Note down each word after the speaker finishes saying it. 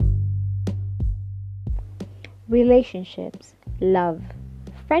relationships, love,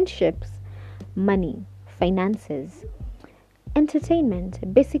 friendships, money, finances,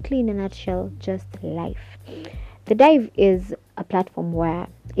 entertainment, basically in a nutshell, just life. The Dive is a platform where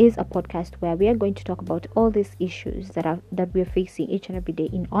is a podcast where we are going to talk about all these issues that we're facing each and every day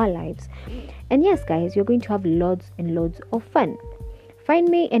in our lives. And yes, guys, you're going to have loads and loads of fun. Find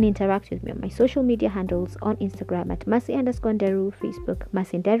me and interact with me on my social media handles on Instagram at Masi_Nderu, Facebook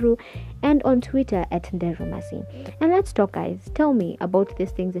Masi Nderu, and on Twitter at Nderu Masi. And let's talk, guys. Tell me about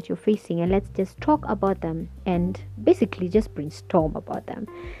these things that you're facing, and let's just talk about them and basically just brainstorm about them.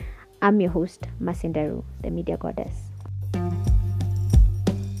 I'm your host, Masi Nderu, the media goddess.